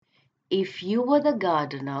If you were the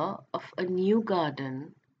gardener of a new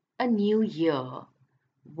garden, a new year,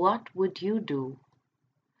 what would you do?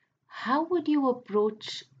 How would you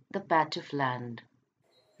approach the patch of land?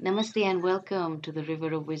 Namaste and welcome to the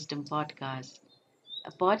River of Wisdom podcast,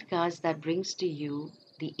 a podcast that brings to you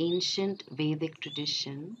the ancient Vedic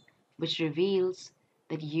tradition which reveals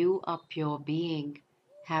that you are pure being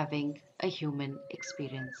having a human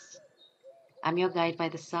experience. I'm your guide by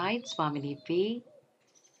the side, Swamini P.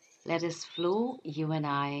 Let us flow, you and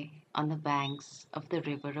I, on the banks of the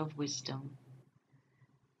river of wisdom.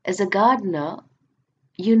 As a gardener,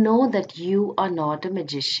 you know that you are not a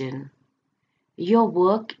magician. Your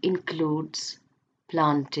work includes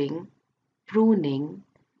planting, pruning,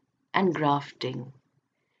 and grafting.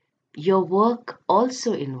 Your work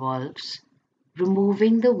also involves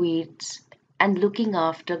removing the weeds and looking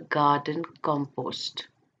after garden compost,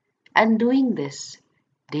 and doing this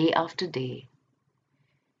day after day.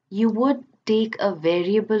 You would take a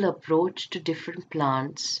variable approach to different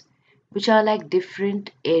plants, which are like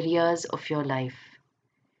different areas of your life: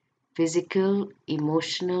 physical,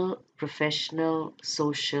 emotional, professional,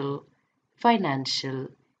 social, financial,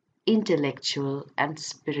 intellectual, and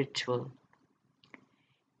spiritual.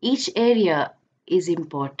 Each area is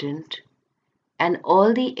important, and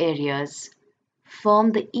all the areas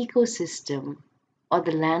form the ecosystem or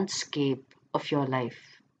the landscape of your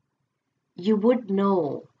life. You would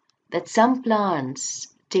know that some plants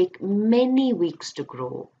take many weeks to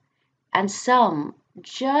grow, and some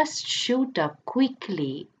just shoot up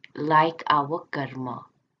quickly like our karma.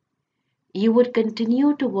 You would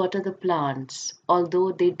continue to water the plants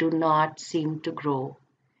although they do not seem to grow.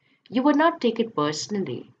 You would not take it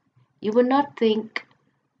personally. You would not think,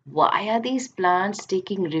 why are these plants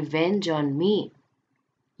taking revenge on me?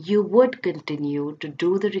 You would continue to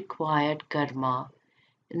do the required karma,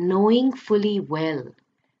 knowing fully well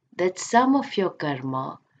that some of your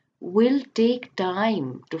karma will take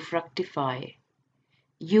time to fructify.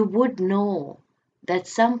 You would know that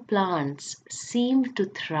some plants seem to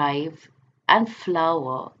thrive and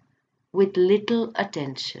flower with little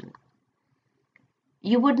attention.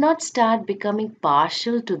 You would not start becoming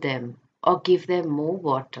partial to them or give them more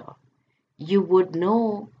water. You would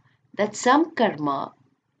know that some karma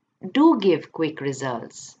do give quick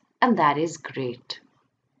results, and that is great.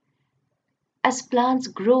 As plants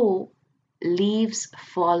grow, leaves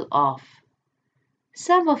fall off.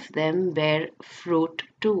 Some of them bear fruit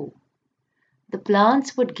too. The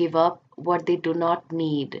plants would give up what they do not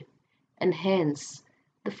need, and hence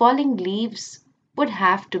the falling leaves would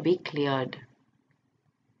have to be cleared.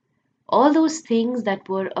 All those things that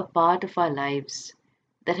were a part of our lives,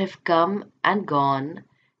 that have come and gone,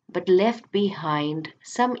 but left behind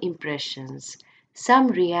some impressions, some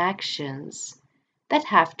reactions that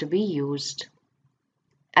have to be used.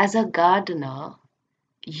 As a gardener,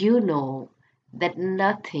 you know that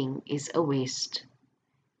nothing is a waste.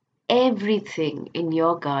 Everything in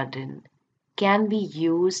your garden can be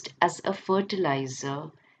used as a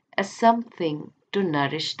fertilizer, as something to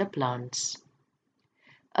nourish the plants.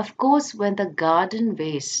 Of course, when the garden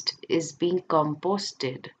waste is being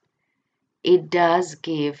composted, it does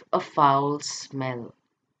give a foul smell.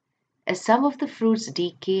 As some of the fruits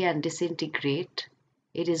decay and disintegrate,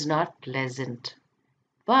 it is not pleasant.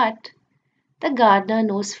 But the gardener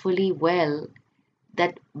knows fully well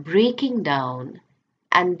that breaking down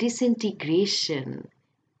and disintegration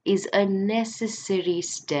is a necessary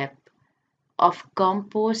step of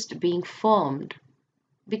compost being formed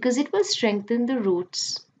because it will strengthen the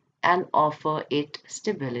roots and offer it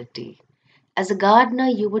stability. As a gardener,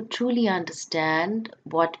 you would truly understand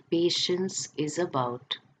what patience is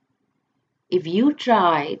about. If you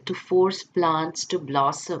try to force plants to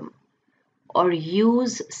blossom or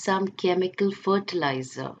use some chemical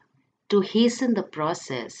fertilizer to hasten the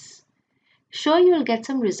process, sure you'll get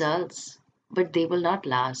some results, but they will not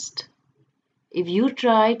last. If you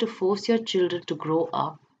try to force your children to grow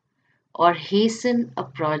up or hasten a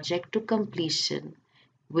project to completion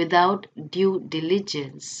without due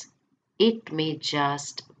diligence, it may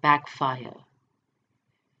just backfire.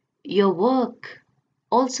 Your work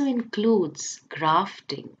also includes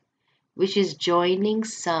grafting, which is joining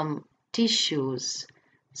some tissues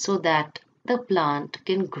so that the plant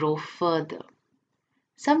can grow further.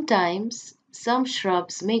 Sometimes some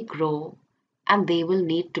shrubs may grow and they will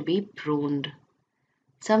need to be pruned.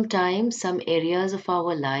 Sometimes some areas of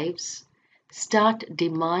our lives start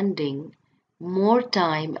demanding more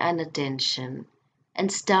time and attention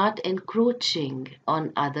and start encroaching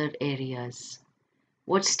on other areas.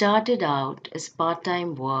 What started out as part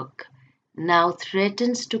time work now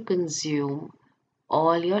threatens to consume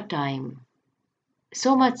all your time.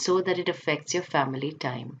 so much so that it affects your family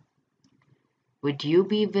time. Would you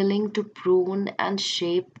be willing to prune and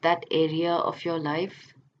shape that area of your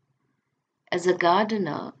life? As a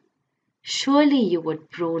gardener, surely you would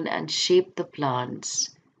prune and shape the plants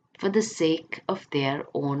for the sake of their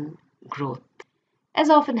own growth. As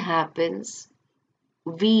often happens,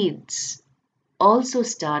 weeds also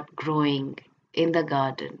start growing in the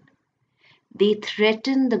garden. They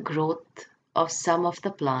threaten the growth of some of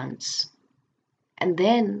the plants. And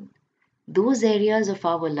then those areas of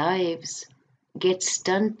our lives get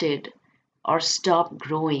stunted or stop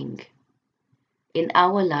growing. In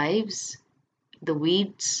our lives, the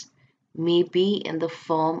weeds may be in the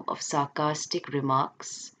form of sarcastic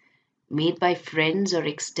remarks made by friends or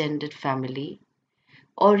extended family,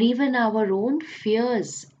 or even our own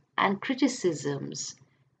fears and criticisms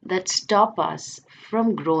that stop us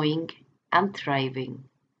from growing and thriving.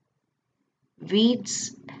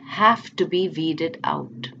 Weeds have to be weeded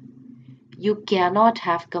out. You cannot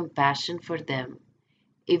have compassion for them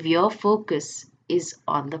if your focus is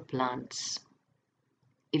on the plants.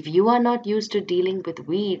 If you are not used to dealing with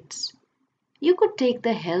weeds, you could take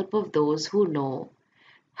the help of those who know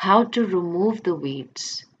how to remove the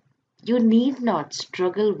weeds. You need not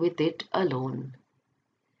struggle with it alone.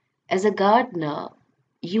 As a gardener,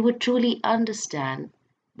 you would truly understand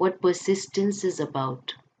what persistence is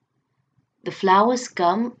about. The flowers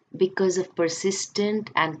come because of persistent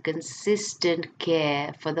and consistent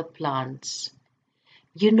care for the plants.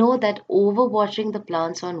 You know that overwatering the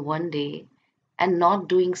plants on one day and not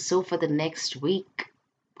doing so for the next week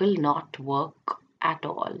will not work at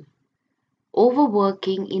all.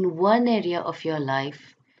 Overworking in one area of your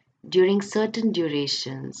life during certain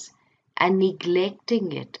durations and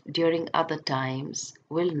neglecting it during other times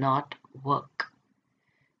will not work.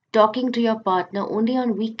 Talking to your partner only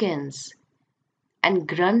on weekends and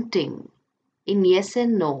grunting in yes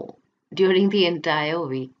and no during the entire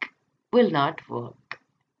week will not work.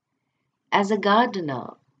 As a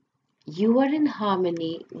gardener, you are in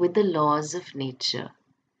harmony with the laws of nature.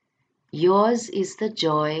 Yours is the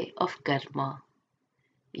joy of karma.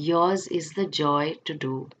 Yours is the joy to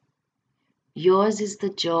do. Yours is the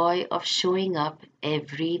joy of showing up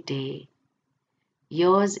every day.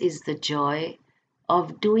 Yours is the joy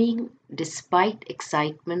of doing despite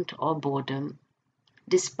excitement or boredom,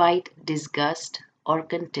 despite disgust or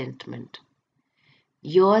contentment.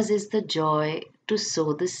 Yours is the joy to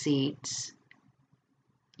sow the seeds.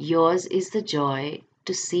 Yours is the joy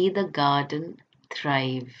to see the garden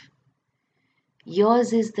thrive.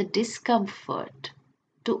 Yours is the discomfort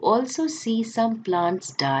to also see some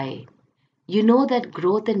plants die. You know that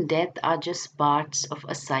growth and death are just parts of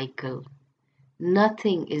a cycle.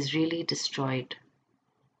 Nothing is really destroyed.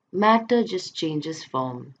 Matter just changes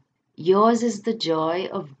form. Yours is the joy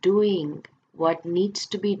of doing what needs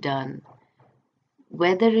to be done,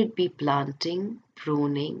 whether it be planting,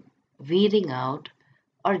 pruning, weeding out,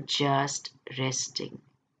 or just resting.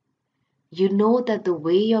 You know that the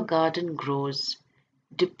way your garden grows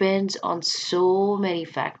depends on so many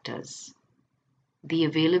factors: the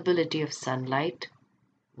availability of sunlight,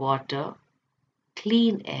 water,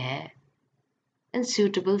 clean air, and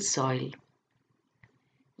suitable soil.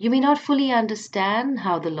 You may not fully understand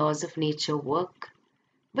how the laws of nature work,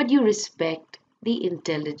 but you respect the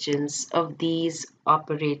intelligence of these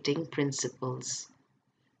operating principles.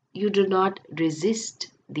 You do not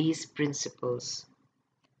resist these principles.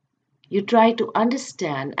 You try to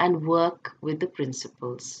understand and work with the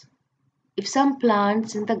principles. If some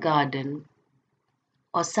plants in the garden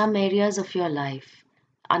or some areas of your life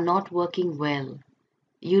are not working well,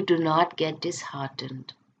 you do not get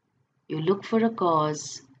disheartened. You look for a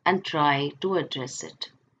cause and try to address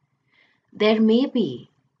it. There may be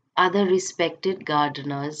other respected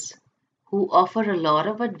gardeners who offer a lot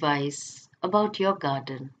of advice about your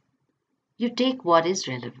garden. You take what is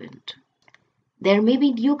relevant. There may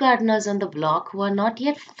be new gardeners on the block who are not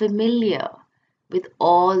yet familiar with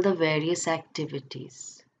all the various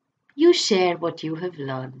activities. You share what you have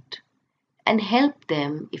learned and help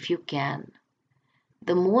them if you can.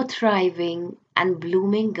 The more thriving and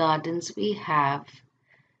blooming gardens we have,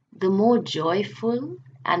 the more joyful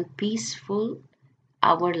and peaceful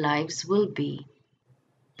our lives will be.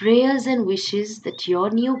 Prayers and wishes that your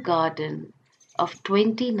new garden of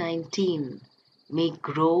 2019 may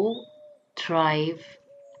grow, thrive,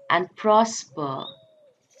 and prosper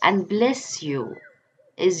and bless you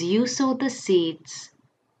as you sow the seeds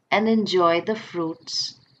and enjoy the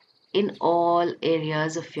fruits in all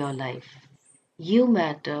areas of your life. You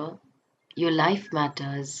matter, your life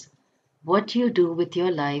matters, what you do with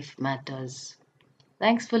your life matters.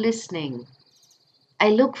 Thanks for listening. I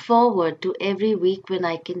look forward to every week when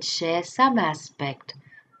I can share some aspect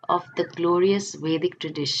of the glorious Vedic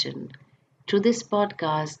tradition through this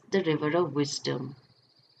podcast, The River of Wisdom.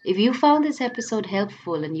 If you found this episode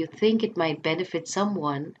helpful and you think it might benefit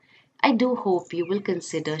someone, I do hope you will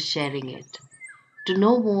consider sharing it. To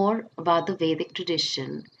know more about the Vedic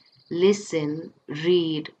tradition, listen,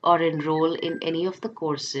 read, or enroll in any of the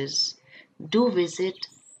courses, do visit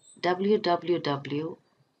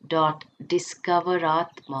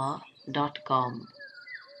www.discoveratma.com.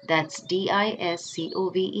 That's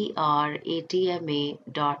discoveratma.com.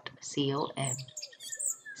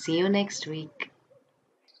 See you next week.